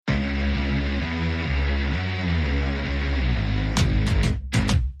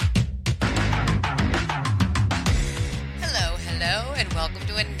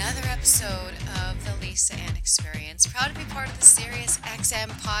episode of the Lisa Ann Experience. Proud to be part of the Sirius XM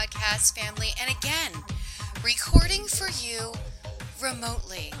podcast family, and again, recording for you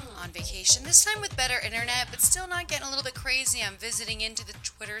remotely on vacation. This time with better internet, but still not getting a little bit crazy. I'm visiting into the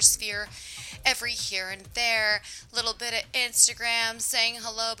Twitter sphere every here and there, little bit of Instagram, saying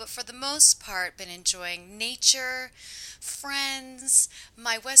hello, but for the most part, been enjoying nature, friends,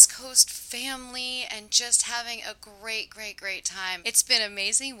 my West Coast family, and just having a great time. It's been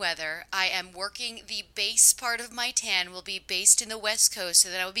amazing weather. I am working the base part of my tan will be based in the West Coast, so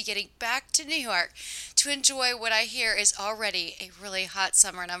that I will be getting back to New York to enjoy what I hear is already a really hot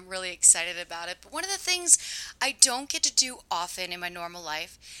summer, and I'm really excited about it. But one of the things I don't get to do often in my normal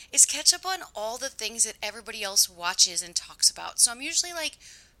life is catch up on all the things that everybody else watches and talks about. So I'm usually like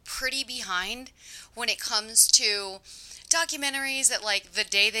pretty behind when it comes to documentaries that, like, the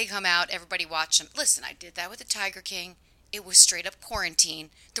day they come out, everybody watch them. Listen, I did that with the Tiger King. It was straight up quarantine.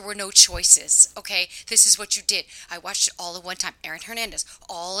 There were no choices, okay? This is what you did. I watched it all at one time. Aaron Hernandez,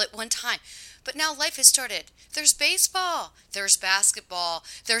 all at one time. But now life has started. There's baseball. There's basketball.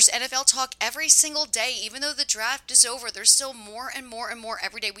 There's NFL talk every single day. Even though the draft is over, there's still more and more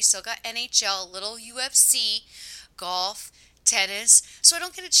every day. We still got NHL, a little UFC, golf, tennis. So I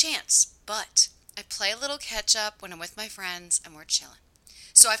don't get a chance. But I play a little catch up when I'm with my friends and we're chilling.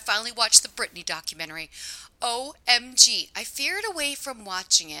 So I finally watched the Britney documentary. OMG. I feared away from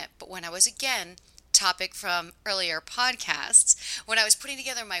watching it, but when I was again, topic from earlier podcasts, when I was putting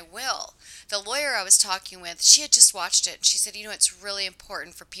together my will, the lawyer I was talking with, she had just watched it. She said, it's really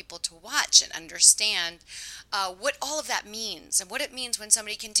important for people to watch and understand what all of that means and what it means when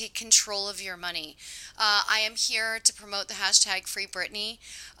somebody can take control of your money. I am here to promote the hashtag Free Britney.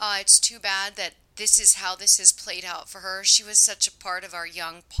 It's too bad that this is how this has played out for her. She was such a part of our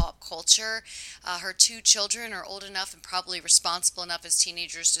young pop culture. Her two children are old enough and probably responsible enough as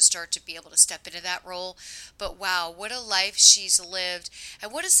teenagers to start to be able to step into that role. But wow, what a life she's lived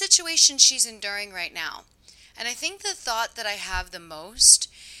and what a situation she's enduring right now. And I think the thought that I have the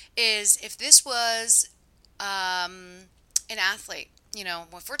most is if this was an athlete,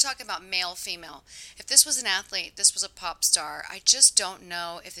 if we're talking about male, female, if this was an athlete, this was a pop star, I just don't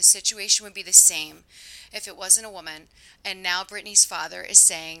know if the situation would be the same if it wasn't a woman. And now Britney's father is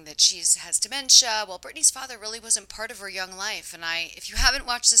saying that she has dementia. Well, Britney's father really wasn't part of her young life. And if you haven't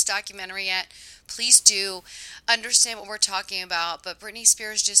watched this documentary yet, please do understand what we're talking about. But Britney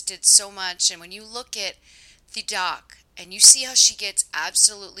Spears just did so much. And when you look at the doc, and you see how she gets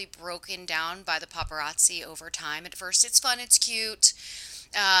absolutely broken down by the paparazzi over time. At first it's fun, it's cute.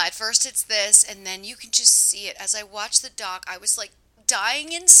 At first it's this, and then you can just see it. As I watched the doc, I was like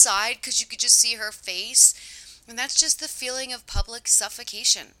dying inside because you could just see her face. And that's just the feeling of public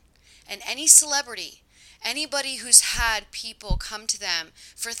suffocation. And any celebrity, anybody who's had people come to them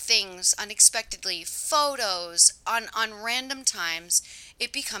for things unexpectedly, photos on random times,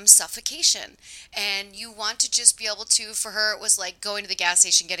 it becomes suffocation. And you want to just be able to, for her, it was like going to the gas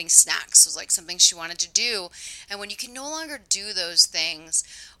station, getting snacks. It was like something she wanted to do. And when you can no longer do those things,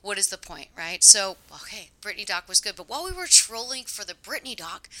 what is the point, right? So, okay, Britney doc was good. But while we were trolling for the Britney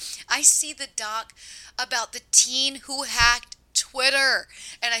doc, I see the doc about the teen who hacked Twitter.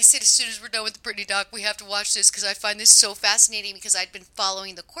 And I said, as soon as we're done with the Britney doc, we have to watch this because I find this so fascinating because I'd been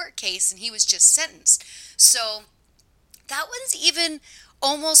following the court case and he was just sentenced. So that one's even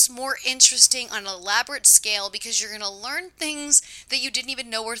almost more interesting on an elaborate scale because you're going to learn things that you didn't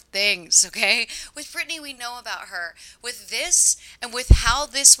even know were things, okay? With Britney, we know about her. With this and with how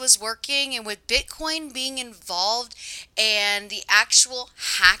this was working and with Bitcoin being involved and the actual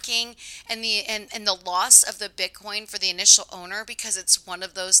hacking and the loss of the Bitcoin for the initial owner because it's one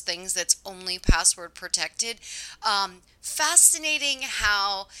of those things that's only password protected. Fascinating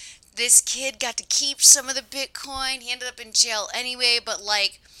how this kid got to keep some of the Bitcoin. He ended up in jail anyway, but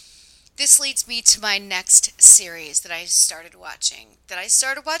this leads me to my next series that I started watching. Last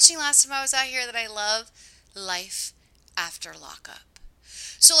time I was out here that I love, Life After Lockup.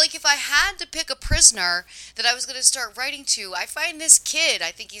 So if I had to pick a prisoner that I was going to start writing to, I find this kid,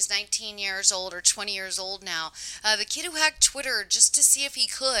 I think he's 19 years old or 20 years old now, the kid who hacked Twitter just to see if he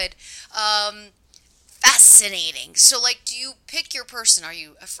could, fascinating. So, do you pick your person? Are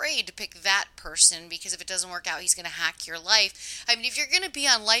you afraid to pick that person because if it doesn't work out, he's going to hack your life? I mean, if you're going to be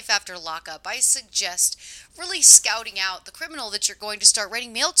on Life After Lockup, I suggest really scouting out the criminal that you're going to start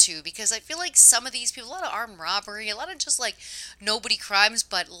writing mail to because I feel like some of these people, a lot of armed robbery, a lot of just nobody crimes,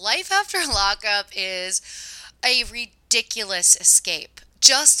 but Life After Lockup is a ridiculous escape.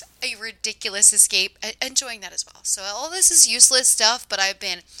 Just a ridiculous escape. Enjoying that as well. So all this is useless stuff, but I've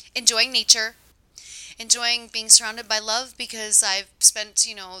been enjoying nature, enjoying being surrounded by love because I've spent,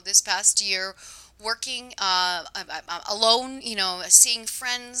 this past year working I'm alone, seeing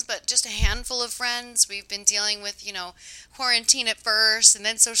friends, but just a handful of friends. We've been dealing with, quarantine at first and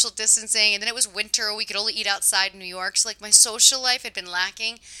then social distancing. And then it was winter. We could only eat outside in New York. So like my social life had been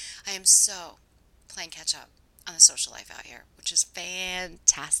lacking. I am so playing catch up on the social life out here, which is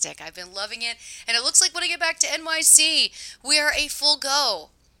fantastic. I've been loving it. And it looks like when I get back to NYC, we are a full go.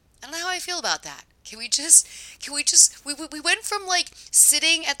 I don't know how I feel about that. We went from like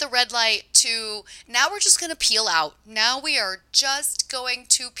sitting at the red light to now we're just going to peel out. Now we are just going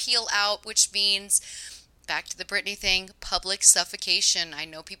to peel out, which means back to the Britney thing, public suffocation. I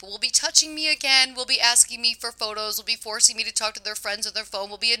know people will be touching me again, will be asking me for photos, will be forcing me to talk to their friends on their phone,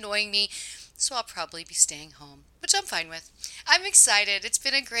 will be annoying me. So I'll probably be staying home, which I'm fine with. I'm excited. It's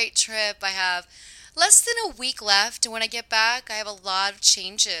been a great trip. I have less than a week left, and when I get back, I have a lot of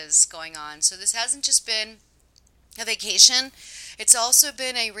changes going on. So this hasn't just been a vacation. It's also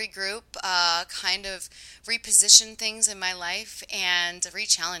been a regroup, kind of reposition things in my life and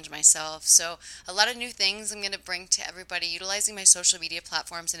re-challenge myself. So a lot of new things I'm going to bring to everybody, utilizing my social media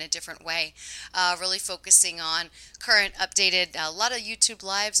platforms in a different way, really focusing on current updated, a lot of YouTube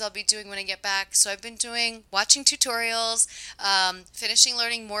lives I'll be doing when I get back. So I've been watching tutorials, finishing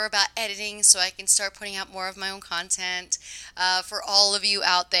learning more about editing so I can start putting out more of my own content for all of you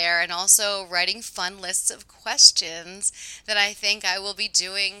out there, and also writing fun lists of questions that I think I will be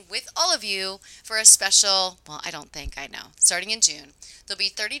doing with all of you for a special, well, I know, starting in June. There'll be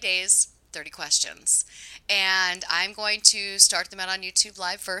 30 days, 30 questions. And I'm going to start them out on YouTube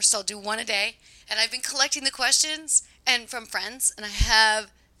Live first. I'll do one a day. And I've been collecting the questions and from friends, and I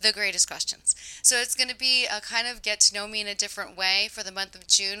have the greatest questions. So it's going to be a kind of get to know me in a different way for the month of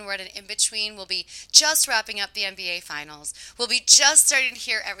June. We're at an in-between. We'll be just wrapping up the NBA finals. We'll be just starting to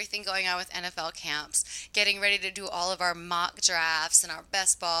hear everything going on with NFL camps, getting ready to do all of our mock drafts and our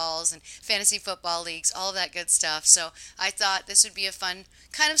best balls and fantasy football leagues, all of that good stuff. So I thought this would be a fun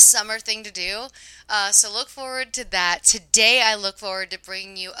kind of summer thing to do. So look forward to that. Today I look forward to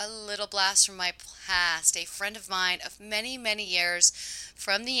bringing you a little blast from my past, a friend of mine of many, many years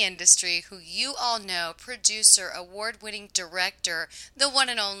from the industry who you all know, producer, award-winning director, the one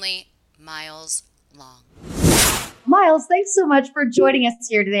and only Miles Long. Miles, thanks so much for joining us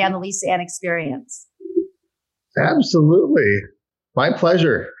here today on the Lisa Ann Experience. Absolutely. My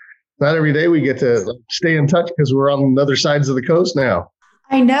pleasure. Not every day we get to stay in touch because we're on the other sides of the coast now.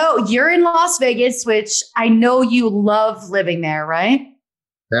 I know. You're in Las Vegas, which I know you love living there, right?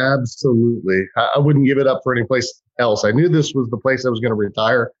 Absolutely. I wouldn't give it up for any place else. I knew this was the place I was going to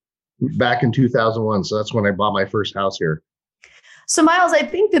retire back in 2001. So that's when I bought my first house here. So Miles, I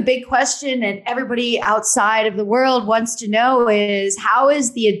think the big question and everybody outside of the world wants to know is how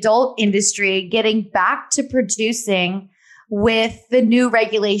is the adult industry getting back to producing with the new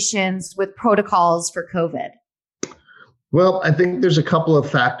regulations, with protocols for COVID? Well, I think there's a couple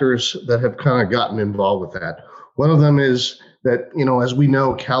of factors that have kind of gotten involved with that. One of them is that, as we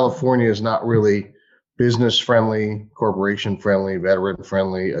know, California is not really business friendly, corporation friendly, veteran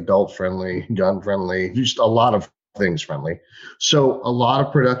friendly, adult friendly, gun friendly, just a lot of things friendly. So a lot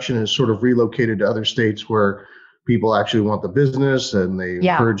of production is sort of relocated to other states where people actually want the business and they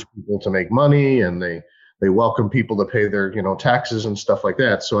encourage people to make money, and they welcome people to pay their, taxes and stuff like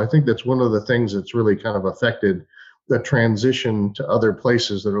that. So I think that's one of the things that's really kind of affected the transition to other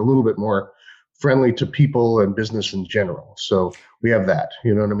places that are a little bit more friendly to people and business in general. So we have that,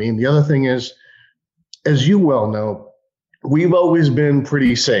 you know what I mean? The other thing is, as you well know, we've always been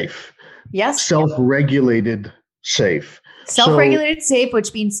pretty safe. Yes. Self-regulated safe. Self-regulated safe,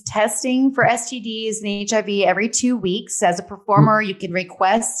 which means testing for STDs and HIV every 2 weeks. As a performer, you can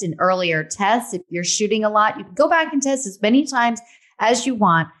request an earlier test. If you're shooting a lot, you can go back and test as many times as you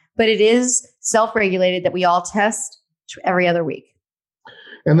want, but it is self-regulated that we all test every other week.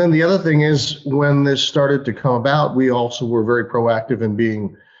 And then the other thing is, when this started to come about, we also were very proactive in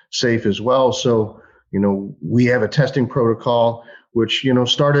being safe as well. So, we have a testing protocol, which,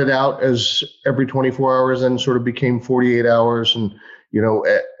 started out as every 24 hours and sort of became 48 hours. And,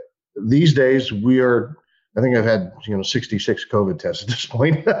 these days I think I've had, 66 COVID tests at this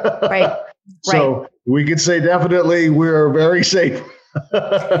point. Right. So we could say definitely we're very safe.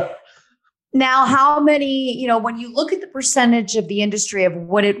 Now, how many, when you look at the percentage of the industry of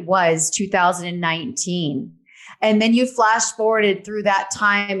what it was 2019, and then you flash forwarded through that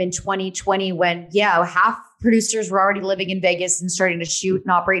time in 2020 when, half producers were already living in Vegas and starting to shoot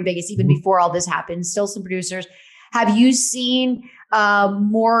and operate in Vegas even before all this happened, still some producers. Have you seen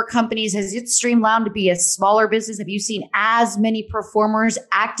more companies? Has it streamlined to be a smaller business? Have you seen as many performers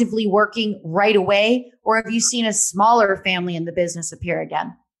actively working right away, or have you seen a smaller family in the business appear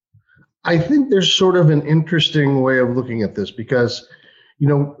again? I think there's sort of an interesting way of looking at this because,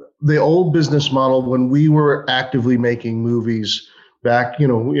 the old business model, when we were actively making movies back,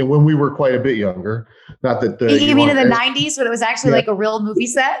 when we were quite a bit younger, not that you mean in the 90s when it was actually like a real movie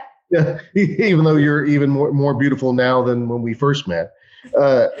set? Yeah, even though you're even more beautiful now than when we first met.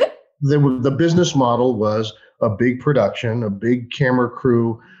 The business model was a big production, a big camera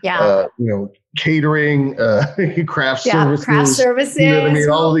crew, catering, craft services. You know what I mean?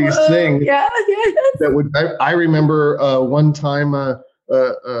 All these things. I remember one time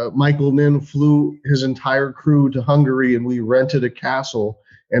Michael Nin flew his entire crew to Hungary, and we rented a castle.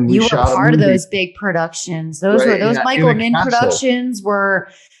 And we shot were part of those big productions. Those Michael Nin productions were.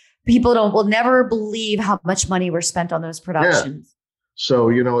 People will never believe how much money were spent on those productions. Yeah. So,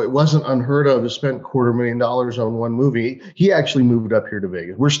 it wasn't unheard of to spend $250,000 on one movie. He actually moved up here to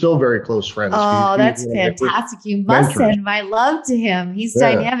Vegas. We're still very close friends. Oh, that's fantastic. You must send my love to him. He's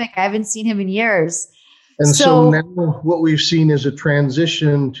dynamic. I haven't seen him in years. And so now what we've seen is a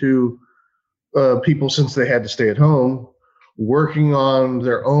transition to people, since they had to stay at home, working on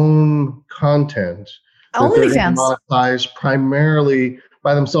their own content. OnlyFans. Monetize primarily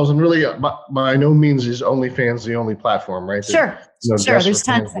by themselves, and really by no means is OnlyFans the only platform, right? Sure. There's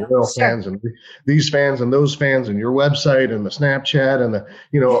tons of fans and these fans and those fans and your website and the Snapchat and the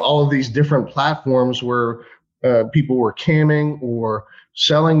all of these different platforms where people were camming or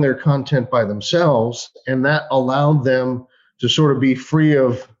selling their content by themselves, and that allowed them to sort of be free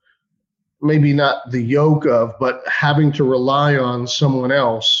of maybe not the yoke of, but having to rely on someone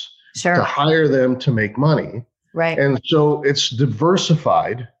else to hire them to make money. Right. And so it's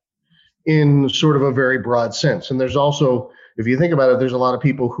diversified in sort of a very broad sense. And there's also, if you think about it, there's a lot of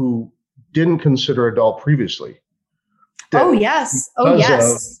people who didn't consider adult previously. Yes.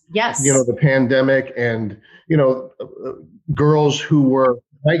 Yes. The pandemic and, girls who were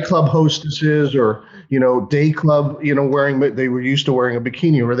nightclub hostesses or, day club, they were used to wearing a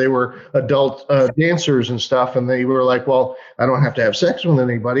bikini, or they were adult dancers and stuff. And they were like, well, I don't have to have sex with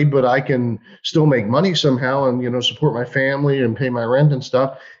anybody, but I can still make money somehow and, support my family and pay my rent and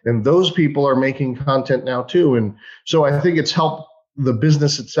stuff. And those people are making content now too. And so I think it's helped the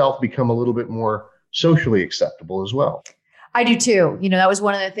business itself become a little bit more socially acceptable as well. I do too. That was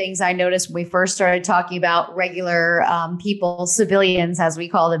one of the things I noticed when we first started talking about regular people, civilians, as we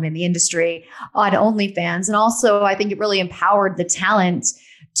call them in the industry, on OnlyFans. And also, I think it really empowered the talent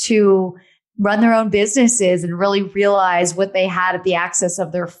to run their own businesses and really realize what they had at the access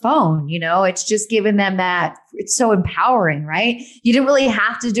of their phone. It's just given them that. It's so empowering, right? You didn't really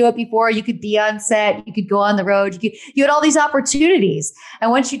have to do it before. You could be on set, you could go on the road, you had all these opportunities. And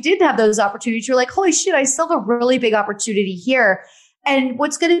once you did have those opportunities, you're like, holy shit, I still have a really big opportunity here. And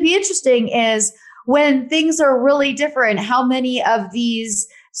what's going to be interesting is when things are really different, how many of these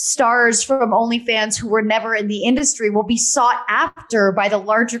stars from OnlyFans who were never in the industry will be sought after by the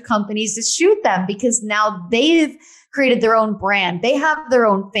larger companies to shoot them, because now they've created their own brand. They have their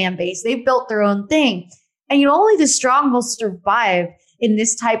own fan base. They've built their own thing. And only the strong will survive in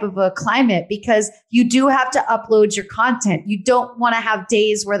this type of a climate, because you do have to upload your content. You don't want to have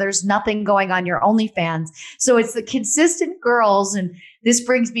days where there's nothing going on your OnlyFans. So it's the consistent girls. And this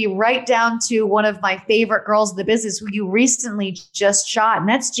brings me right down to one of my favorite girls in the business who you recently just shot, and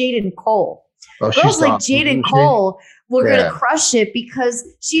that's Jaden Cole. Girls like Jaden Cole were going to crush it because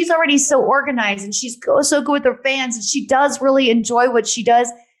she's already so organized and she's so good with her fans, and she does really enjoy what she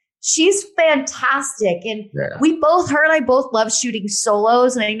does. She's fantastic. And her and I both love shooting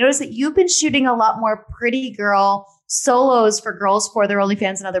solos. And I noticed that you've been shooting a lot more pretty girl solos for girls for their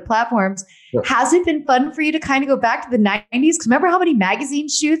OnlyFans and other platforms. Yeah. Has it been fun for you to kind of go back to the 90s? Because remember how many magazine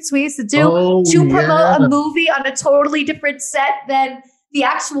shoots we used to do to promote a movie on a totally different set than the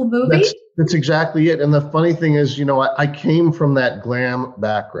actual movie? That's exactly it. And the funny thing is, I came from that glam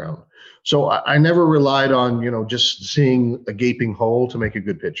background. So I never relied on, just seeing a gaping hole to make a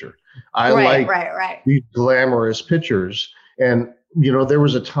good picture. I like these glamorous pictures. And, there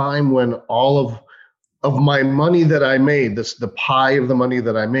was a time when all of my money that I made, the pie of the money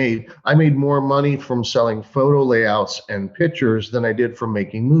that I made more money from selling photo layouts and pictures than I did from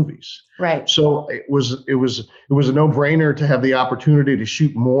making movies. Right. So it was a no-brainer to have the opportunity to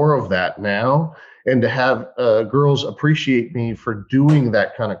shoot more of that now, and to have girls appreciate me for doing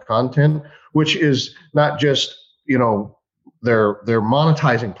that kind of content, which is not just, their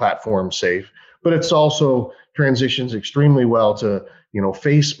monetizing platform safe, but it's also transitions extremely well to,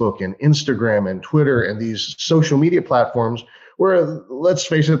 Facebook and Instagram and Twitter and these social media platforms where let's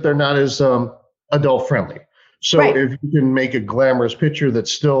face it, they're not as adult friendly. So Right. if you can make a glamorous picture that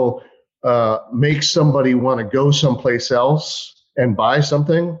still makes somebody want to go someplace else and buy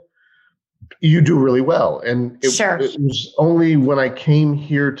something, you do really well. And it was only when I came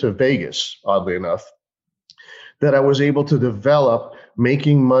here to Vegas, oddly enough, that I was able to develop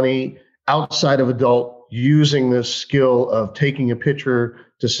making money outside of adult using this skill of taking a picture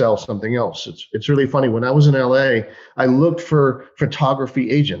to sell something else. It's really funny. When I was in LA, I looked for photography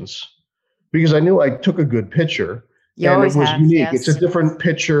agents because I knew I took a good picture. You and always it was have, unique. yes. It's a different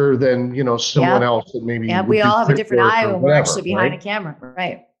picture than, someone else that maybe. Yeah, would we do all have a clip different work eye or when we're whatever, actually behind right? a camera.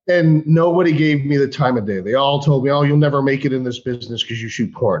 Right. And nobody gave me the time of day. They all told me, oh, you'll never make it in this business because you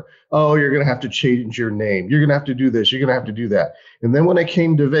shoot porn. Oh, you're going to have to change your name. You're going to have to do this. You're going to have to do that. And then when I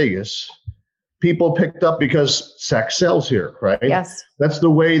came to Vegas, people picked up because sex sells here, right? Yes. That's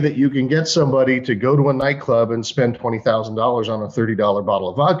the way that you can get somebody to go to a nightclub and spend $20,000 on a $30 bottle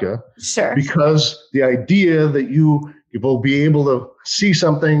of vodka. Sure. Because the idea that you will be able to see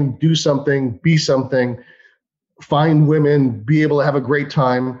something, do something, be something, find women, be able to have a great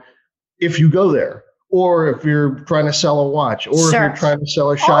time if you go there, or if you're trying to sell a watch, or if you're trying to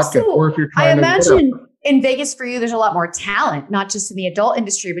sell a shotgun, or if you're trying to. I imagine whatever. In Vegas for you, there's a lot more talent, not just in the adult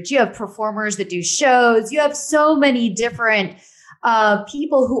industry, but you have performers that do shows. You have so many different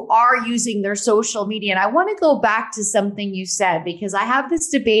people who are using their social media. And I want to go back to something you said, because I have this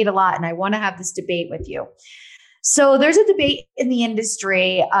debate a lot and I want to have this debate with you. So there's a debate in the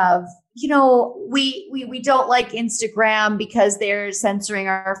industry of, we don't like Instagram because they're censoring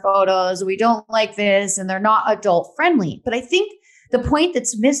our photos. We don't like this and they're not adult friendly. But I think the point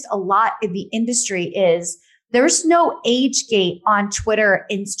that's missed a lot in the industry is there's no age gate on Twitter,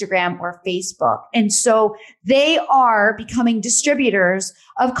 Instagram, or Facebook. And so they are becoming distributors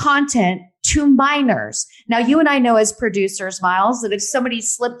of content to minors. Now, you and I know as producers, Miles, that if somebody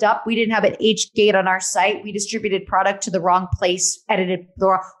slipped up, we didn't have an age gate on our site, we distributed product to the wrong place, edited the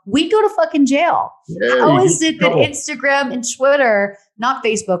wrong, we'd go to fucking jail. Yeah, how is it that Instagram and Twitter, not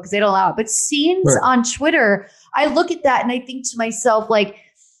Facebook because they don't allow it, but scenes on Twitter, I look at that and I think to myself, like,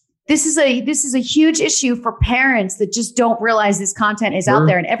 this is a huge issue for parents that just don't realize this content is out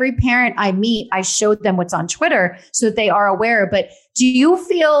there. And every parent I meet, I show them what's on Twitter so that they are aware. But do you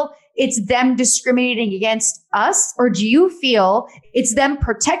feel it's them discriminating against us, or do you feel it's them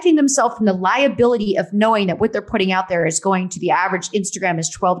protecting themselves from the liability of knowing that what they're putting out there is going to the average Instagram is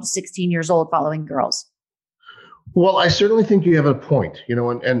 12 to 16 years old following girls? Well, I certainly think you have a point,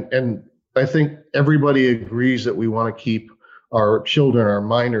 and I think everybody agrees that we want to keep our children, our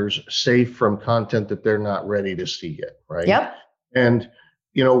minors, safe from content that they're not ready to see yet, right? Yep. And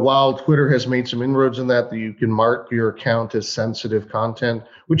while Twitter has made some inroads in that you can mark your account as sensitive content,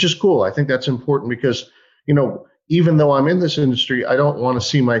 which is cool. I think that's important because, even though I'm in this industry, I don't want to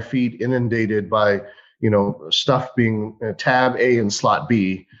see my feed inundated by, stuff being tab A and slot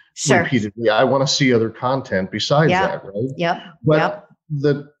B repeatedly. I want to see other content besides that, right? Yep. But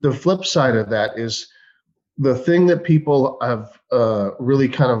the flip side of that is the thing that people have really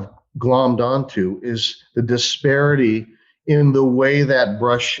kind of glommed onto is the disparity in the way that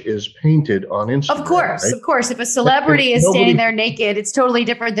brush is painted on Instagram. Of course. If a celebrity is standing there naked, it's totally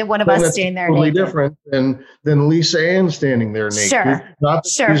different than one of us standing there naked. Totally different than Lisa Ann standing there naked.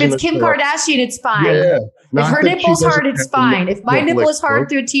 Sure. If it's Kim Kardashian, it's fine. Yeah. If her nipple's hard, it's fine. If my nipple is hard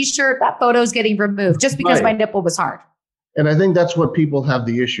through a t-shirt, that photo is getting removed just because my nipple was hard. And I think that's what people have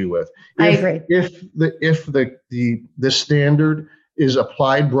the issue with. I agree. If the standard is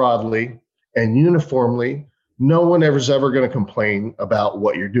applied broadly and uniformly, no one is ever going to complain about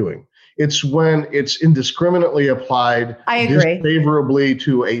what you're doing. It's when it's indiscriminately applied disfavorably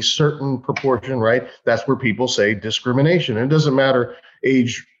to a certain proportion, right? That's where people say discrimination. It doesn't matter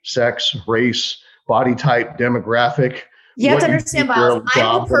age, sex, race, body type, demographic. You have to understand, Miles,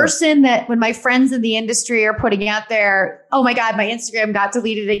 I'm the person that when my friends in the industry are putting out there, oh my God, my Instagram got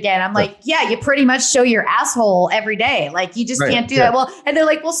deleted again. I'm like, yeah, you pretty much show your asshole every day. Like, you just can't do that. Well, and they're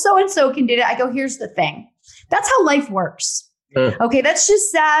like, well, so-and-so can do it. I go, here's the thing. That's how life works. Okay, that's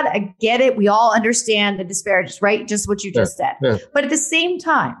just sad. I get it. We all understand the disparities, right? Just what you just said. But at the same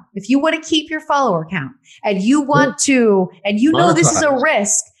time, if you want to keep your follower count and you want to, and you know this is a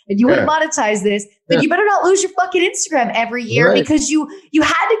risk, and you want to monetize this, then you better not lose your fucking Instagram every year because you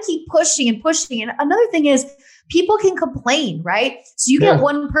had to keep pushing and pushing. And another thing is people can complain, right? So you get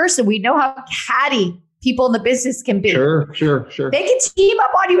one person. We know how catty people in the business can be. Sure. They can team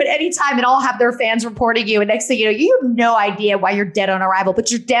up on you at any time and all have their fans reporting you. And next thing you know, you have no idea why you're dead on arrival,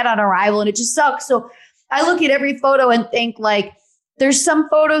 but you're dead on arrival and it just sucks. So I look at every photo and think like, there's some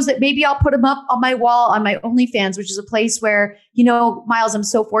photos that maybe I'll put them up on my wall on my OnlyFans, which is a place where, Miles, I'm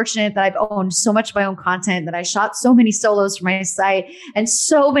so fortunate that I've owned so much of my own content, that I shot so many solos for my site and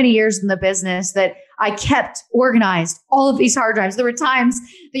so many years in the business that I kept organized all of these hard drives. There were times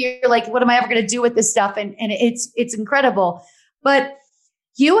that you're like, what am I ever going to do with this stuff? And it's incredible. But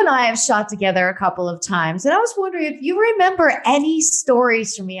you and I have shot together a couple of times. And I was wondering if you remember any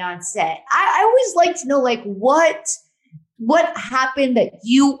stories from me on set. I always like to know, like, what happened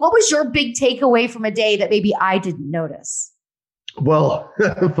what was your big takeaway from a day that maybe I didn't notice? Well,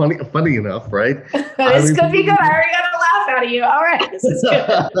 funny enough, right? This could be good. I already got a laugh out of you. All right. This is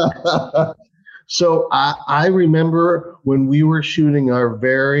good. So I remember when we were shooting our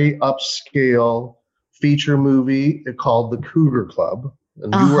very upscale feature movie called The Cougar Club.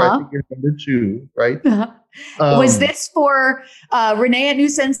 And you were, I think, you're number 2, right? Was this for Renee at New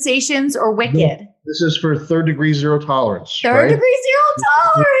Sensations or Wicked? No, this is for Third Degree Zero Tolerance. Third Degree Zero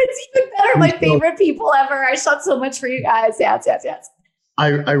Tolerance. Even better. My favorite people ever. I shot so much for you guys. Yes.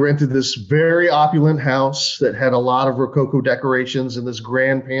 I rented this very opulent house that had a lot of Rococo decorations and this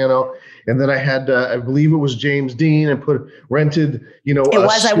grand piano. And then I had, I believe it was James Dean, and rented,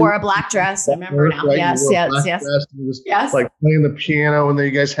 I wore a black dress. I remember now. Right? Yes. Yes. Like playing the piano, and then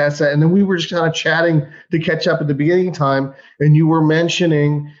you guys had that. And then we were just kind of chatting to catch up at the beginning time. And you were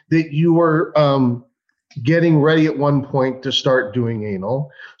mentioning that you were getting ready at one point to start doing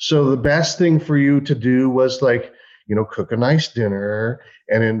anal. So the best thing for you to do was cook a nice dinner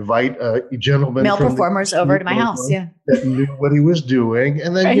and invite a gentleman, male performers over to my house. Yeah. That knew what he was doing.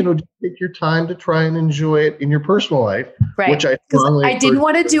 And then, right. Take your time to try and enjoy it in your personal life. Right. Which I didn't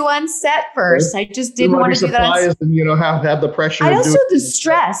want to do on set first. Right? I just didn't want to do that on set. And, have the pressure. I also, the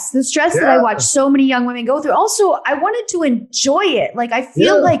stress that I watch so many young women go through. Also, I wanted to enjoy it. Like, I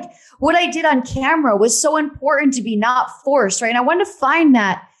feel like what I did on camera was so important to be not forced. Right. And I wanted to find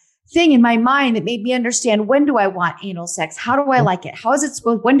that thing in my mind that made me understand, when do I want anal sex? How do I like it? How is it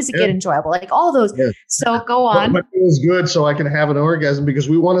supposed? When does it get enjoyable? Like all those. Yeah. So go on. What feels good so I can have an orgasm, because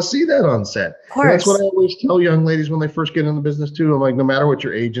we want to see that on set. Of course. That's what I always tell young ladies when they first get in the business too. I'm like, no matter what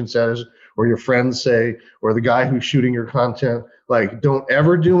your agent says or your friends say or the guy who's shooting your content, like, don't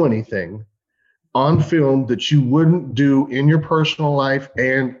ever do anything on film that you wouldn't do in your personal life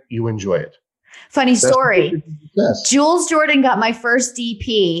and you enjoy it. Funny story. Jules Jordan got my first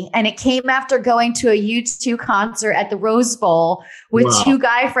DP, and it came after going to a U2 concert at the Rose Bowl with two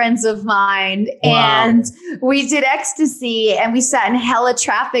guy friends of mine. Wow. And we did ecstasy, and we sat in hella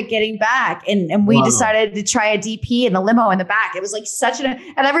traffic getting back. And we decided to try a DP in the limo in the back. It was like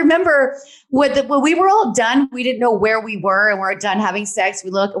and I remember when we were all done, we didn't know where we were, and we're done having sex.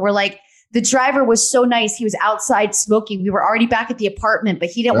 We're like, the driver was so nice. He was outside smoking. We were already back at the apartment, but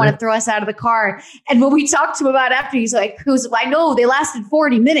he didn't want to throw us out of the car. And when we talked to him about it after, he's like, I know they lasted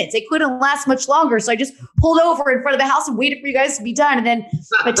 40 minutes. They couldn't last much longer. So I just pulled over in front of the house and waited for you guys to be done. And then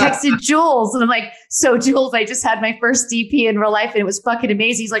I texted Jules, and I'm like, so Jules, I just had my first DP in real life, and it was fucking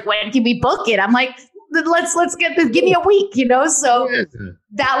amazing. He's like, when can we book it? I'm like, let's get this. Give me a week, So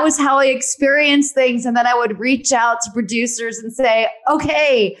that was how I experienced things. And then I would reach out to producers and say,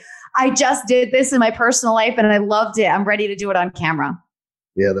 okay, I just did this in my personal life and I loved it. I'm ready to do it on camera.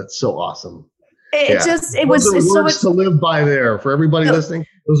 Yeah, that's so awesome. It was so much to live by there for everybody listening.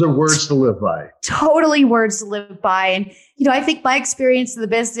 Those are words to live by. Totally words to live by. And, I think my experience in the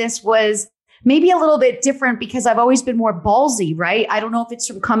business was maybe a little bit different because I've always been more ballsy, right? I don't know if it's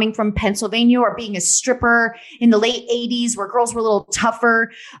from coming from Pennsylvania or being a stripper in the late 80s where girls were a little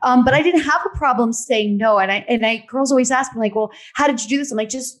tougher. But I didn't have a problem saying no. And girls always ask me like, well, how did you do this? I'm like,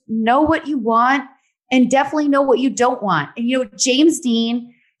 just know what you want and definitely know what you don't want. And, James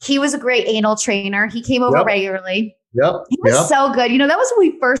Dean, he was a great anal trainer. He came over regularly. Yep. He was so good. That was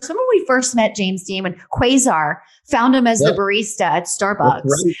when we first met James Dean, when Quasar found him as the barista at Starbucks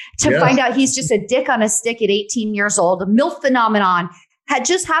to find out he's just a dick on a stick at 18 years old. A MILF phenomenon had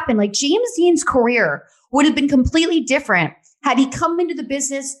just happened. Like, James Dean's career would have been completely different had he come into the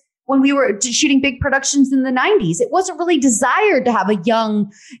business when we were shooting big productions in the 90s. It wasn't really desired to have a young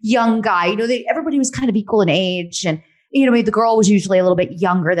guy. Everybody was kind of equal in age, and the girl was usually a little bit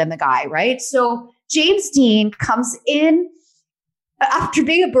younger than the guy, right? So James Dean comes in after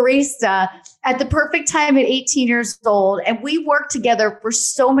being a barista at the perfect time at 18 years old. And we worked together for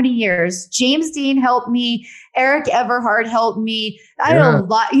so many years. James Dean helped me. Eric Everhart helped me. I know a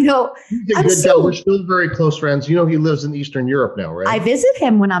lot, He's a good guy. We're still very close friends. He lives in Eastern Europe now, right? I visit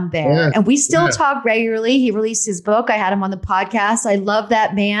him when I'm there and we still talk regularly. He released his book. I had him on the podcast. I love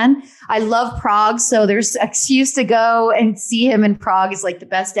that man. I love Prague. So there's an excuse to go and see him in Prague is like the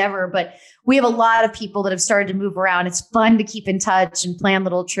best ever. But we have a lot of people that have started to move around. It's fun to keep in touch and plan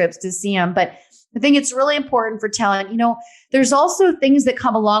little trips to see them. But I think it's really important for talent. There's also things that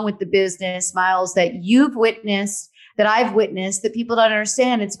come along with the business, Miles, that you've witnessed, that I've witnessed, that people don't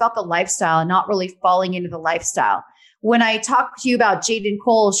understand. It's about the lifestyle and not really falling into the lifestyle. When I talk to you about Jaden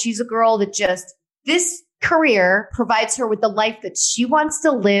Cole, she's a girl that this career provides her with the life that she wants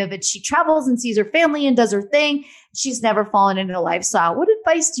to live, and she travels and sees her family and does her thing. She's never fallen into the lifestyle. What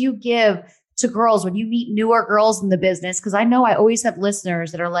advice do you give to girls when you meet newer girls in the business? Because I know I always have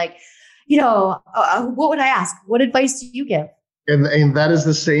listeners that are like, what would I ask? What advice do you give? And that is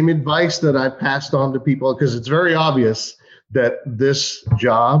the same advice that I've passed on to people, because it's very obvious that this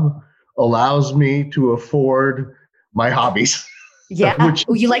job allows me to afford my hobbies. Yeah.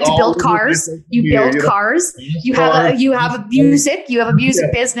 You like to build cars. You build cars. You have a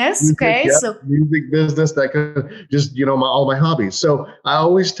music business. Okay. So music business that could just, all my hobbies. So I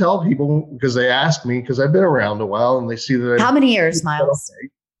always tell people, because they ask me, because I've been around a while and they see that. How many years, Miles?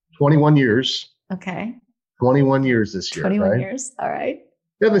 21 years. Okay. 21 years this year. 21 right? years. All right.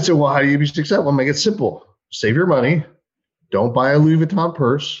 Then they say, well, how do you be successful? I'll make it simple. Save your money. Don't buy a Louis Vuitton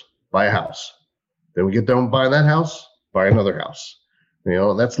purse. Buy a house. Then we get done buying that house. Buy another house.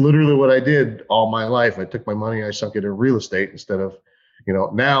 That's literally what I did all my life. I took my money, I sunk it in real estate instead of,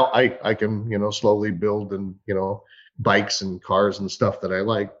 now I can, slowly build and, bikes and cars and stuff that I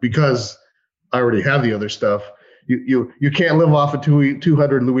like, because I already have the other stuff. You can't live off of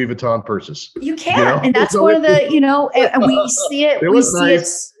 200 Louis Vuitton purses. You can't. And that's one of the, and we see it.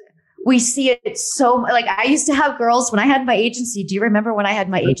 We see it so, like, I used to have girls when I had my agency. Do you remember when I had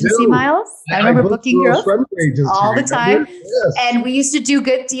my agency, Miles? I remember booking girls all the time. Yes. And we used to do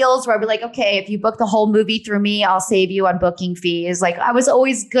good deals where I'd be like, okay, if you book the whole movie through me, I'll save you on booking fees. Like, I was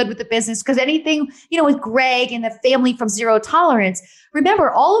always good with the business, because anything, with Greg and the family from Zero Tolerance, remember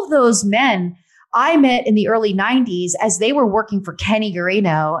all of those men I met in the early 90s as they were working for Kenny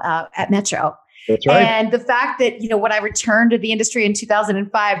Guarino at Metro. That's right. And the fact that, when I returned to the industry in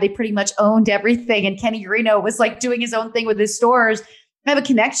 2005, they pretty much owned everything. And Kenny Guarino was like doing his own thing with his stores. I have a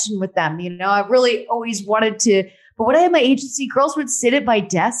connection with them. I really always wanted to. But when I had my agency, girls would sit at my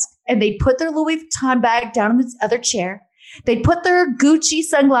desk and they'd put their Louis Vuitton bag down in this other chair. They'd put their Gucci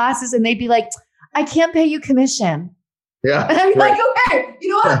sunglasses and they'd be like, I can't pay you commission. Yeah. And I'm like, okay, you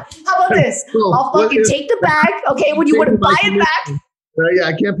know what? How about this? I'll fucking take the bag. Okay. When you want to buy it back. Yeah,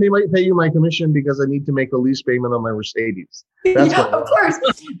 I can't pay you my commission because I need to make a lease payment on my Mercedes. That's of course,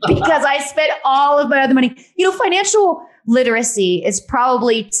 because I spent all of my other money. Financial literacy is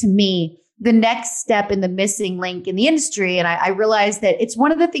probably, to me, the next step in the missing link in the industry. And I realized that it's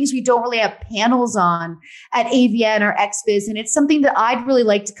one of the things we don't really have panels on at AVN or XBiz. And it's something that I'd really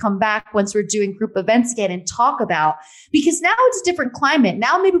like to come back once we're doing group events again and talk about, because now it's a different climate.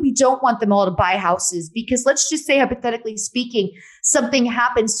 Now, maybe we don't want them all to buy houses, because let's just say, hypothetically speaking, something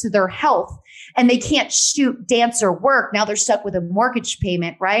happens to their health and they can't shoot, dance, or work. Now they're stuck with a mortgage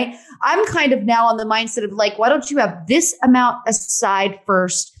payment, right? I'm kind of now on the mindset of like, why don't you have this amount aside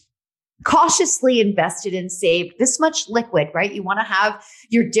first, cautiously invested and saved, this much liquid, right? You want to have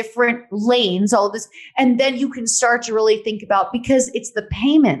your different lanes, all of this. And then you can start to really think about, because it's the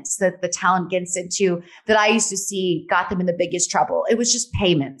payments that the talent gets into that I used to see got them in the biggest trouble. It was just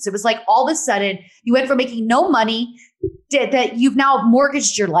payments. It was like all of a sudden you went from making no money that you've now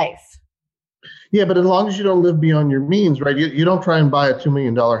mortgaged your life. Yeah, but as long as you don't live beyond your means, right? You don't try and buy a $2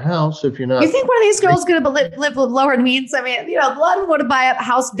 million house if you're not. You think one of these girls is going to live with lower means? I mean, a lot of them want to buy a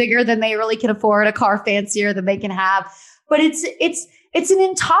house bigger than they really can afford, a car fancier than they can have. But it's an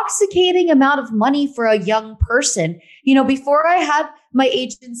intoxicating amount of money for a young person. Before I had my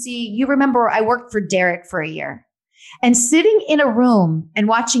agency, you remember I worked for Derek for a year. And sitting in a room and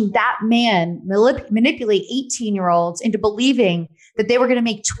watching that man manipulate 18-year-olds into believing that they were going to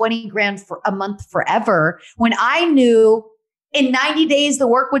make 20 grand for a month forever, when I knew in 90 days, the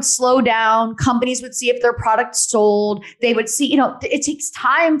work would slow down. Companies would see if their product sold. They would see, it takes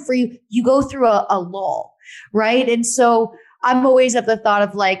time for you. You go through a lull, right? And so I'm always of the thought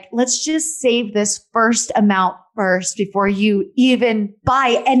of like, let's just save this first amount first before you even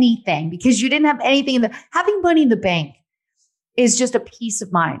buy anything, because you didn't have anything having money in the bank is just a peace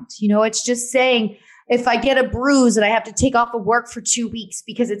of mind. It's just saying, if I get a bruise and I have to take off of work for 2 weeks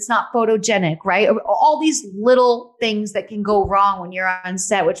because it's not photogenic, right? All these little things that can go wrong when you're on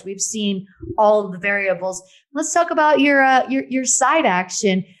set, which we've seen all of the variables. Let's talk about your side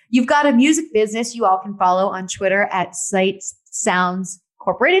action. You've got a music business you all can follow on Twitter at Sight Sounds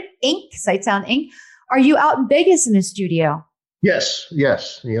Incorporated Inc. Sight Sound Inc. Are you out in Vegas in a studio? Yes.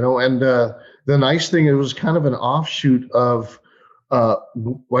 And the nice thing, it was kind of an offshoot of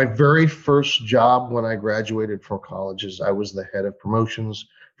my very first job when I graduated from college. Is I was the head of promotions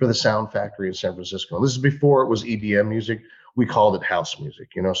for the Sound Factory in San Francisco. This is before it was EDM music. We called it house music,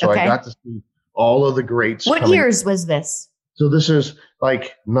 So Okay. I got to see all of the greats. What years was this? So this is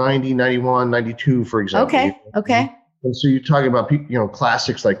like 90, 91, 92, for example. Okay. And so you're talking about,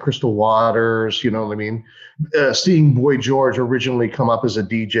 classics like Crystal Waters, what I mean? Seeing Boy George originally come up as a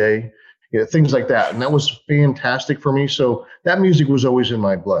DJ, things like that. And that was fantastic for me. So that music was always in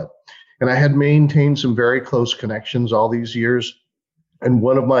my blood. And I had maintained some very close connections all these years. And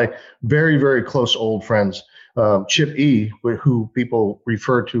one of my very, very close old friends, Chip E., who people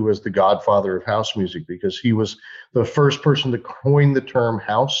refer to as the godfather of house music, because he was the first person to coin the term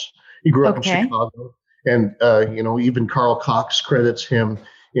house. He grew up in Chicago. And, even Carl Cox credits him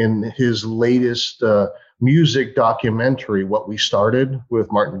in his latest music documentary, What We Started,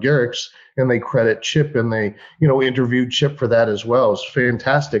 with Martin Garrix. And they credit Chip, and they, interviewed Chip for that as well. It's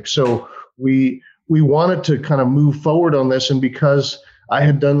fantastic. So we wanted to kind of move forward on this. And because I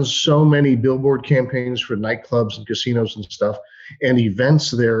had done so many billboard campaigns for nightclubs and casinos and stuff, and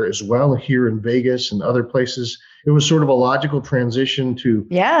events there as well here in Vegas and other places, it was sort of a logical transition to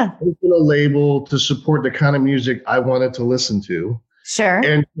open a label to support the kind of music I wanted to listen to. Sure.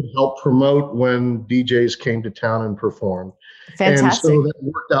 And to help promote when DJs came to town and performed. Fantastic. And so that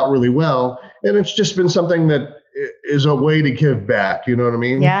worked out really well. And it's just been something that is a way to give back. You know what I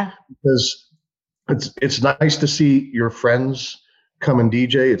mean? Yeah. Because it's nice to see your friends come and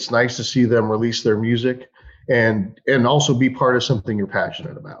DJ. It's nice to see them release their music and also be part of something you're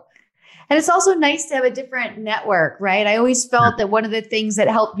passionate about. And it's also nice to have a different network, right? I always felt that one of the things that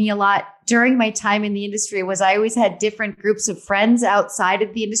helped me a lot during my time in the industry was I always had different groups of friends outside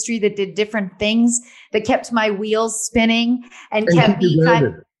of the industry that did different things that kept my wheels spinning and kept me kind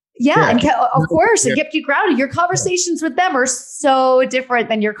of, of course, it kept you grounded. Your conversations with them are so different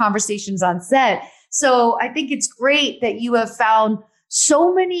than your conversations on set. So I think it's great that you have found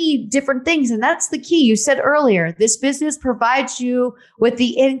so many different things. And that's the key. You said earlier, this business provides you with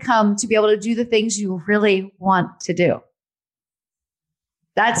the income to be able to do the things you really want to do.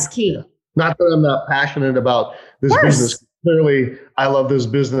 That's key. Not that I'm not passionate about this business. Clearly, I love this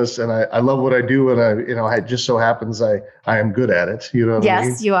business and I love what I do. And it just so happens I am good at it. You know what I mean?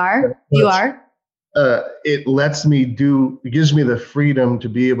 Yes, you are. You are. It lets me it gives me the freedom to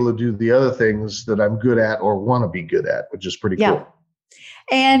be able to do the other things that I'm good at or want to be good at, which is pretty cool.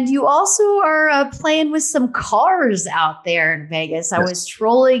 And you also are playing with some cars out there in Vegas. I was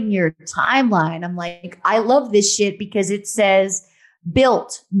trolling your timeline. I'm like, I love this shit because it says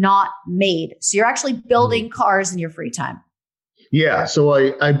built, not made. So you're actually building cars in your free time. Yeah. So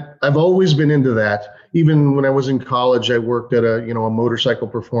I've always been into that. Even when I was in college, I worked at a motorcycle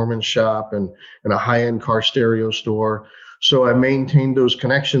performance shop and a high-end car stereo store. So I maintained those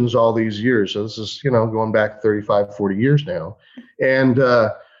connections all these years. So this is, going back 35, 40 years now. And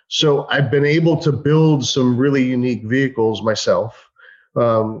so I've been able to build some really unique vehicles myself,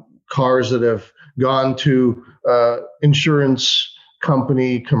 cars that have gone to insurance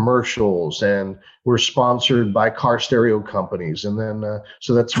company commercials and were sponsored by car stereo companies. And then,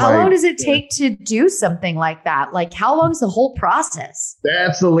 so that's how long does it take to do something like that? Like how long is the whole process?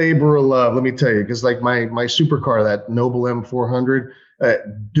 That's the labor of love, let me tell you. Cause like my supercar, that Noble M400,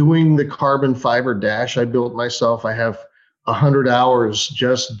 doing the carbon fiber dash I built myself, I have 100 hours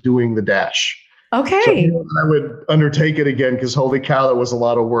just doing the dash. Okay. So I would undertake it again because holy cow, that was a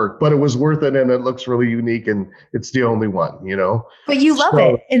lot of work, but it was worth it and it looks really unique and it's the only one, But you love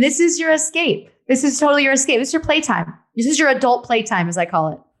it. And this is your escape. This is totally your escape. This is your playtime. This is your adult playtime, as I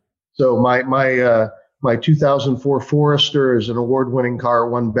call it. So my 2004 Forester is an award-winning car,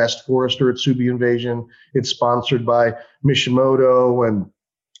 won Best Forester at Subi Invasion. It's sponsored by Mishimoto and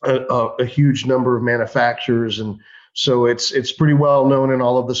a huge number of manufacturers. And so it's pretty well known in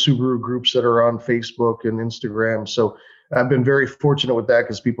all of the Subaru groups that are on Facebook and Instagram. So I've been very fortunate with that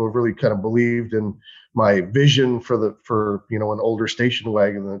because people have really kind of believed in my vision for an older station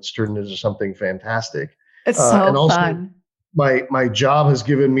wagon that's turned into something fantastic. It's so and also, fun. My job has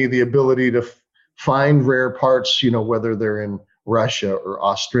given me the ability to find rare parts, whether they're in Russia or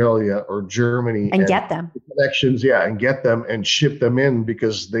Australia or Germany and get them connections, and get them and ship them in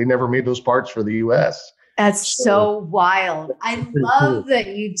because they never made those parts for the US. That's so wild. I love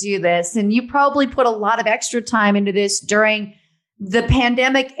that you do this. And you probably put a lot of extra time into this during the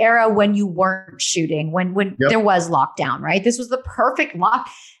pandemic era when you weren't shooting, when there was lockdown, right? This was the perfect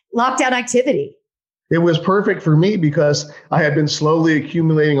lockdown activity. It was perfect for me because I had been slowly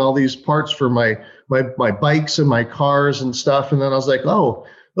accumulating all these parts for my bikes and my cars and stuff. And then I was like, oh,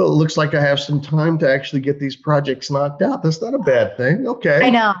 well, it looks like I have some time to actually get these projects knocked out. That's not a bad thing. Okay. I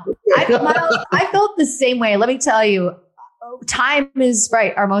know. I felt the same way. Let me tell you, time is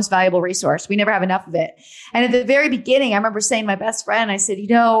our most valuable resource. We never have enough of it. And at the very beginning, I remember saying to my best friend, I said,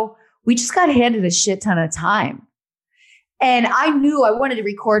 we just got handed a shit ton of time. And I knew I wanted to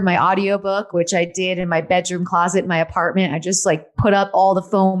record my audiobook, which I did in my bedroom closet in my apartment. I just put up all the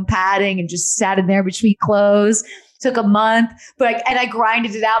foam padding and just sat in there between clothes. Took a month, and I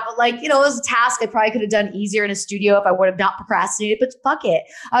grinded it out. But it was a task I probably could have done easier in a studio if I would have not procrastinated. But fuck it.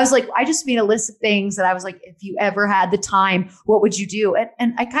 I was like, I just made a list of things that I was like, if you ever had the time, what would you do?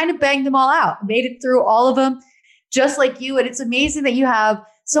 And I kind of banged them all out, made it through all of them, just like you. And it's amazing that you have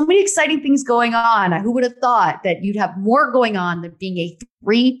so many exciting things going on. Who would have thought that you'd have more going on than being a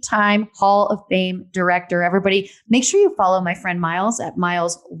 3-time Hall of Fame director? Everybody, make sure you follow my friend Miles at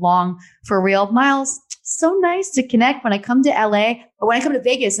Miles Long for Real. Miles, so nice to connect when I come to LA, but when I come to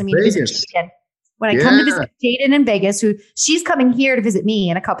Vegas, visit Jaden. When I come to visit Jaden in Vegas, she's coming here to visit me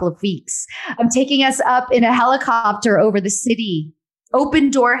in a couple of weeks. I'm taking us up in a helicopter over the city, open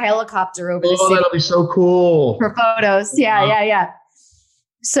door helicopter over the city. Oh, that'll be so cool. For photos. Yeah.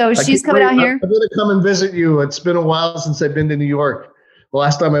 So she's coming out here. I'm going to come and visit you. It's been a while since I've been to New York. The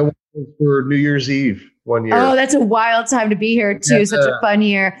last time I went was for New Year's Eve one year. Oh, that's a wild time to be here too. Such a fun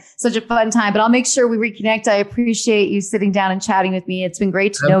year, such a fun time. But I'll make sure we reconnect. I appreciate you sitting down and chatting with me. It's been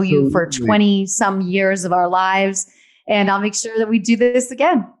great to know you for 20 some years of our lives. And I'll make sure that we do this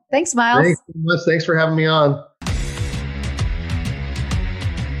again. Thanks, Miles. Thanks so much. Thanks for having me on.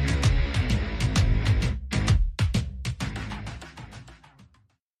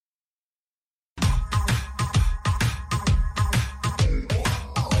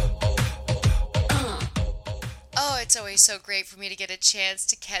 It's always so great for me to get a chance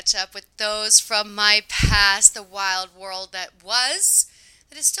to catch up with those from my past, the wild world that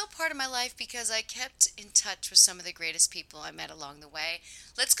is still part of my life because I kept in touch with some of the greatest people I met along the way.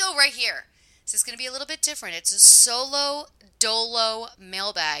 Let's go right here. This is going to be a little bit different. It's a solo dolo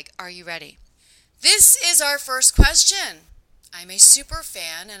mailbag. Are you ready? This is our first question. I'm a super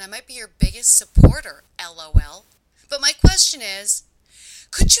fan and I might be your biggest supporter, LOL. But my question is,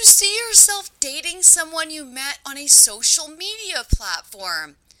 could you see yourself dating someone you met on a social media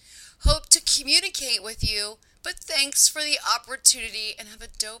platform? Hope to communicate with you, but thanks for the opportunity and have a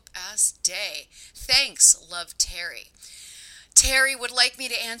dope-ass day. Thanks, love, Terry. Terry would like me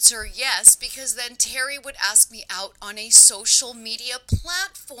to answer yes, because then Terry would ask me out on a social media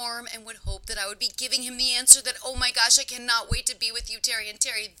platform and would hope that I would be giving him the answer that, oh my gosh, I cannot wait to be with you, Terry. And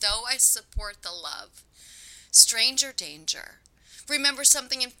Terry, though I support the love, stranger danger. Remember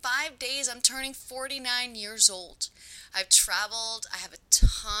something, in 5 days, I'm turning 49 years old. I've traveled, I have a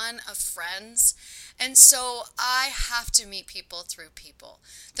ton of friends, and so I have to meet people through people.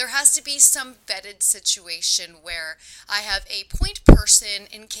 There has to be some vetted situation where I have a point person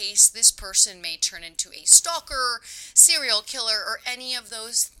in case this person may turn into a stalker, serial killer, or any of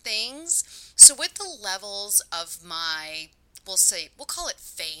those things. So with the levels of my, we'll call it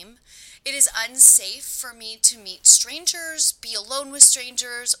fame, it is unsafe for me to meet strangers, be alone with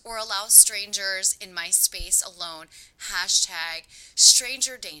strangers, or allow strangers in my space alone. Hashtag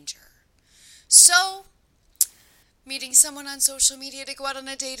stranger danger. So, meeting someone on social media to go out on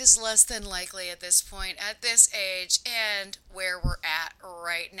a date is less than likely at this point, at this age, and where we're at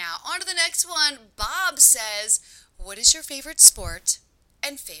right now. On to the next one. Bob says, what is your favorite sport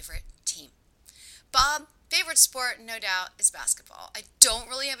and favorite team? Bob, favorite sport, no doubt, is basketball. I don't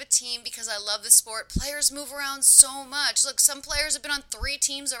really have a team because I love the sport. Players move around so much. Look, some players have been on 3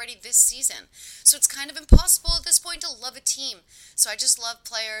 teams already this season. So it's kind of impossible at this point to love a team. So I just love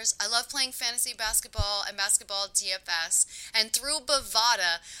players. I love playing fantasy basketball and basketball DFS. And through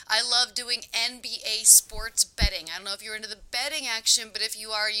Bovada, I love doing NBA sports betting. I don't know if you're into the betting action, but if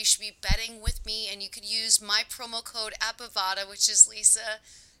you are, you should be betting with me. And you could use my promo code at Bovada, which is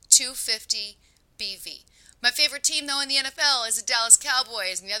Lisa250BV. My favorite team, though, in the NFL is the Dallas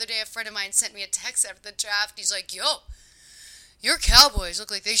Cowboys. And the other day, a friend of mine sent me a text after the draft. He's like, yo, your Cowboys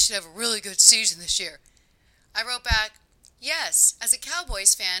look like they should have a really good season this year. I wrote back, yes, as a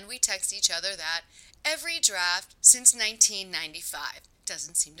Cowboys fan, we text each other that every draft since 1995.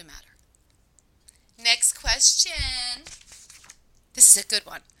 Doesn't seem to matter. Next question. This is a good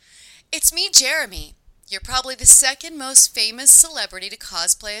one. It's me, Jeremy. You're probably the second most famous celebrity to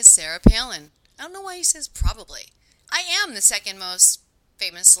cosplay as Sarah Palin. I don't know why he says probably. I am the second most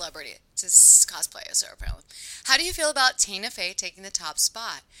famous celebrity to cosplay as Sarah Palin. How do you feel about Tina Fey taking the top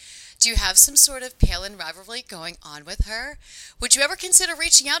spot? Do you have some sort of Palin rivalry going on with her? Would you ever consider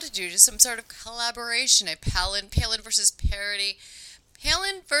reaching out to do some sort of collaboration, a Palin versus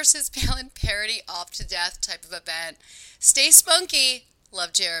Palin parody off to death type of event? Stay spunky.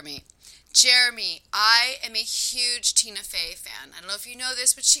 Love, Jeremy. Jeremy, I am a huge Tina Fey fan. I don't know if you know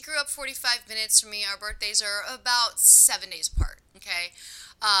this, but she grew up 45 minutes from me. Our birthdays are about 7 days apart, okay?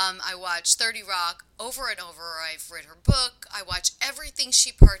 I watch 30 Rock over and over. I've read her book. I watch everything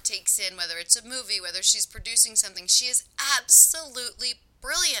she partakes in, whether it's a movie, whether she's producing something. She is absolutely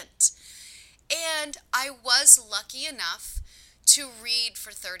brilliant. And I was lucky enough to read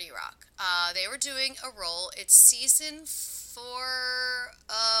for 30 Rock. They were doing a role. It's season 4.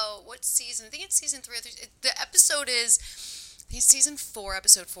 What season? I think it's season 3 or 3. The episode is, I think it's season 4,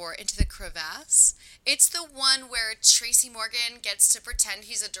 episode 4, Into the Crevasse. It's the one where Tracy Morgan gets to pretend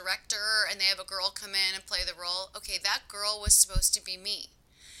he's a director and they have a girl come in and play the role. Okay, that girl was supposed to be me.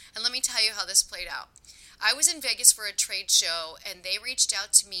 And let me tell you how this played out. I was in Vegas for a trade show, and they reached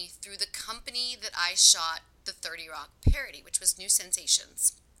out to me through the company that I shot the 30 Rock parody, which was New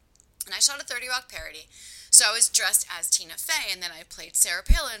Sensations. And I shot a 30 Rock parody. So I was dressed as Tina Fey, and then I played Sarah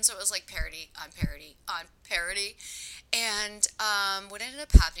Palin, so it was like parody on parody on parody. And what ended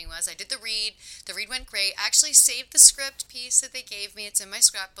up happening was I did the read. The read went great. I actually saved the script piece that they gave me. It's in my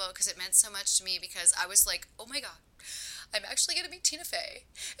scrapbook because it meant so much to me, because I was like, oh my God, I'm actually going to meet Tina Fey.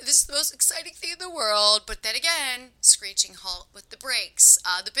 This is the most exciting thing in the world. But then again, screeching halt with the brakes.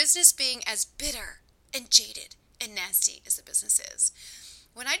 The business being as bitter and jaded and nasty as the business is.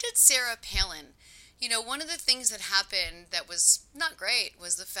 When I did Sarah Palin, you know, one of the things that happened that was not great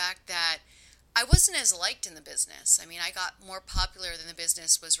was the fact that I wasn't as liked in the business. I mean, I got more popular than the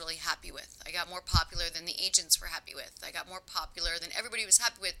business was really happy with. I got more popular than the agents were happy with. I got more popular than everybody was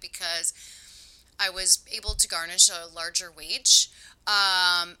happy with because I was able to garnish a larger wage,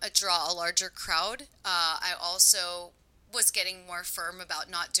 draw a larger crowd. I also was getting more firm about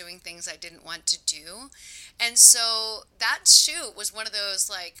not doing things I didn't want to do. And so that shoot was one of those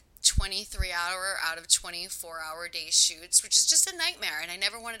like 23-hour out of 24-hour day shoots, which is just a nightmare. And I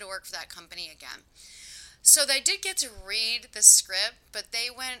never wanted to work for that company again. So I did get to read the script, but they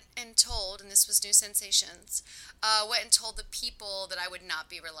went and told, and this was New Sensations, went and told the people that I would not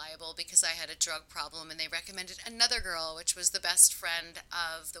be reliable because I had a drug problem, and they recommended another girl, which was the best friend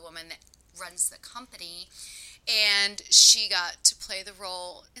of the woman that runs the company, and she got to play the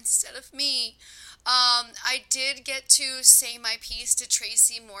role instead of me. I did get to say my piece to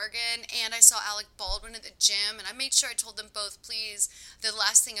Tracy Morgan, and I saw Alec Baldwin at the gym, and I made sure I told them both, please, the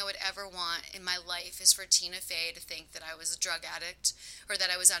last thing I would ever want in my life is for Tina Fey to think that I was a drug addict, or that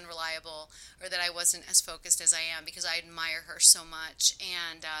I was unreliable, or that I wasn't as focused as I am, because I admire her so much.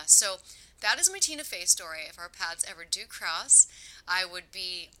 And so that is my Tina Fey story. If our paths ever do cross, I would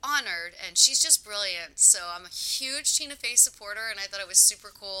be honored, and she's just brilliant. So I'm a huge Tina Fey supporter, and I thought it was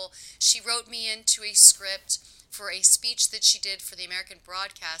super cool. She wrote me into a script for a speech that she did for the American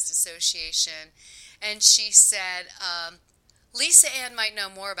Broadcast Association, and she said, Lisa Ann might know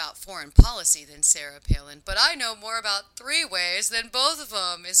more about foreign policy than Sarah Palin, but I know more about three-ways than both of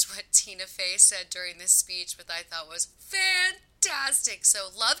them, is what Tina Fey said during this speech, which I thought was fantastic. So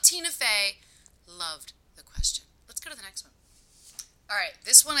love Tina Fey, loved the question. Let's go to the next one. All right,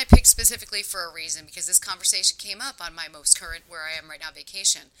 this one I picked specifically for a reason, because this conversation came up on my most current, where I am right now,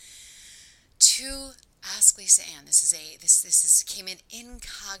 vacation. To ask Lisa Ann, this came in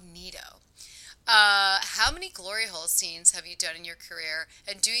incognito. How many glory hole scenes have you done in your career,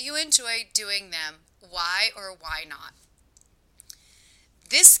 and do you enjoy doing them? Why or why not?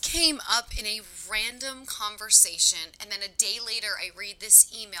 This came up in a random conversation, and then a day later I read this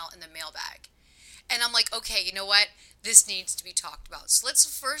email in the mailbag. And I'm like, okay, you know what? This needs to be talked about. So let's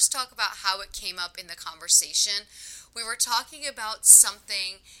first talk about how it came up in the conversation. We were talking about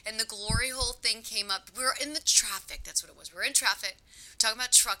something, and the glory hole thing came up. We were in the traffic. That's what it was. We were in traffic, talking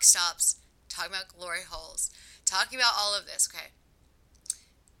about truck stops, talking about glory holes, talking about all of this, okay?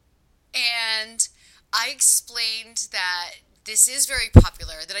 And I explained that this is very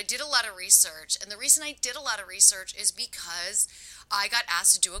popular, that I did a lot of research. And the reason I did a lot of research is because I got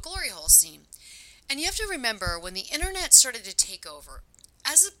asked to do a glory hole scene. And you have to remember, when the internet started to take over,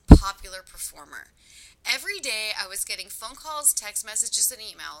 as a popular performer, every day I was getting phone calls, text messages, and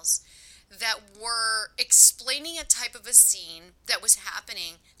emails that were explaining a type of a scene that was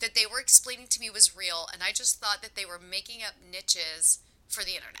happening that they were explaining to me was real, and I just thought that they were making up niches for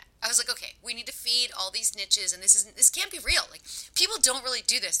the internet. I was like, okay, we need to feed all these niches, and this can't be real. Like, people don't really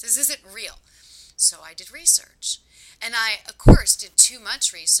do this. This isn't real. So I did research, and I, of course, did too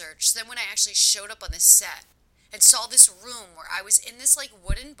much research. Then when I actually showed up on this set and saw this room where I was in this like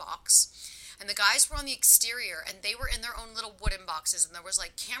wooden box, and the guys were on the exterior, and they were in their own little wooden boxes, and there was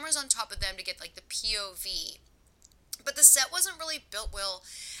like cameras on top of them to get like the POV. But the set wasn't really built well,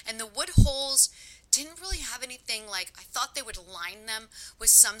 and the wood holes didn't really have anything. Like, I thought they would line them with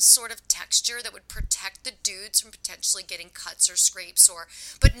some sort of texture that would protect the dudes from potentially getting cuts or scrapes,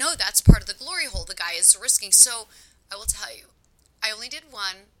 but no, that's part of the glory hole the guy is risking. So I will tell you, I only did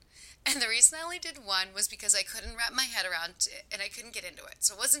one. And the reason I only did one was because I couldn't wrap my head around it and I couldn't get into it.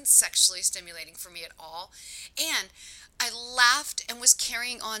 So it wasn't sexually stimulating for me at all. And I laughed and was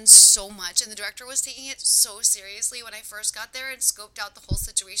carrying on so much. And the director was taking it so seriously when I first got there and scoped out the whole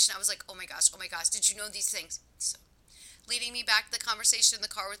situation. I was like, oh my gosh, did you know these things? So leading me back to the conversation in the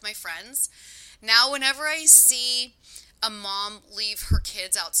car with my friends. Now, whenever I see a mom leave her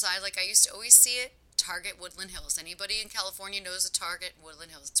kids outside, like I used to always see it, Target Woodland Hills. Anybody in California knows a Target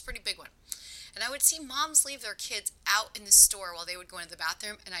Woodland Hills. It's a pretty big one. And I would see moms leave their kids out in the store while they would go into the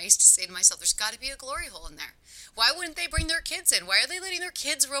bathroom. And I used to say to myself, there's got to be a glory hole in there. Why wouldn't they bring their kids in? Why are they letting their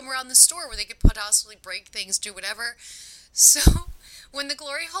kids roam around the store where they could possibly break things, do whatever? So when the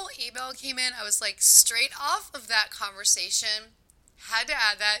glory hole email came in, I was like, straight off of that conversation, had to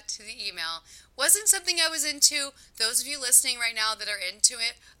add that to the email. Wasn't something I was into. Those of you listening right now that are into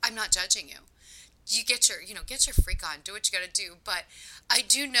it, I'm not judging you. You get your freak on, do what you got to do. But I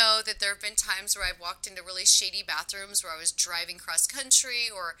do know that there have been times where I've walked into really shady bathrooms where I was driving cross country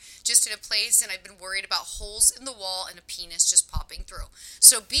or just in a place and I've been worried about holes in the wall and a penis just popping through.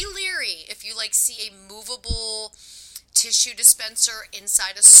 So be leery if you like see a movable tissue dispenser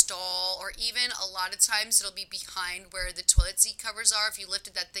inside a stall, or even a lot of times it'll be behind where the toilet seat covers are. If you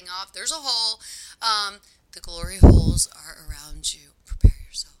lifted that thing off, there's a hole. The glory holes are around you. Prepare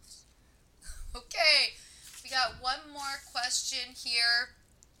yourselves. Okay, we got one more question here.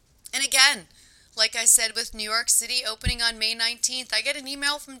 And again, like I said with New York City opening on May 19th, I get an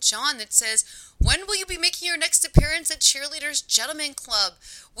email from John that says, when will you be making your next appearance at Cheerleaders Gentlemen Club?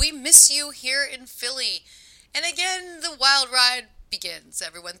 We miss you here in Philly. And again, the wild ride begins.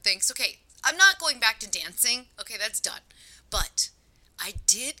 Everyone thinks, okay, I'm not going back to dancing. Okay, that's done. But I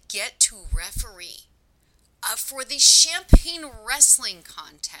did get to referee for the Champagne Wrestling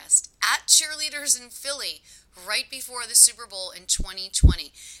Contest at Cheerleaders in Philly right before the Super Bowl in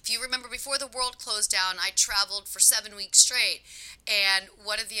 2020. If you remember, before the world closed down, I traveled for 7 weeks straight, and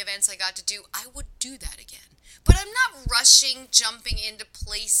one of the events I got to do, I would do that again. But I'm not rushing, jumping into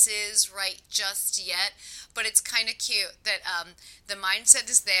places right just yet, but it's kind of cute that the mindset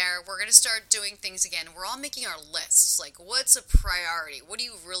is there. We're going to start doing things again. We're all making our lists, like what's a priority? What do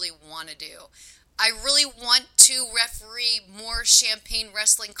you really want to do? I really want to referee more Champagne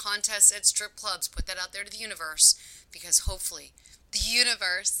Wrestling contests at strip clubs. Put that out there to the universe, because hopefully the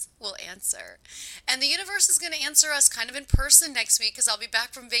universe will answer. And the universe is going to answer us kind of in person next week, because I'll be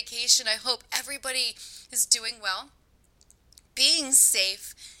back from vacation. I hope everybody is doing well, being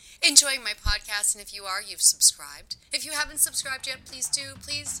safe, enjoying my podcast. And if you are, you've subscribed. If you haven't subscribed yet, please do.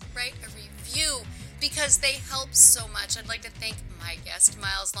 Please write a review, because they help so much. I'd like to thank my guest,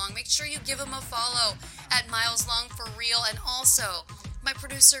 Miles Long. Make sure you give him a follow at Miles Long for real. And also my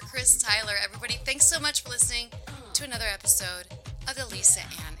producer, Chris Tyler. Everybody, thanks so much for listening to another episode of the Lisa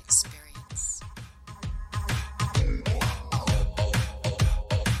Ann Experience.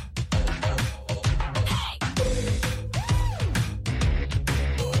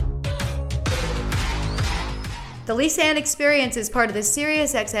 The Lisa Ann Experience is part of the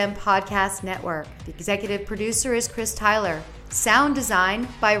SiriusXM Podcast Network. The executive producer is Chris Tyler. Sound design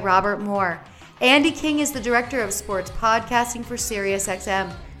by Robert Moore. Andy King is the director of sports podcasting for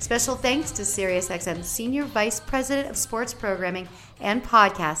SiriusXM. Special thanks to SiriusXM Senior Vice President of Sports Programming and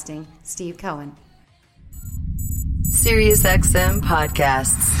Podcasting, Steve Cohen. SiriusXM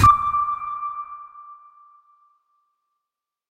Podcasts.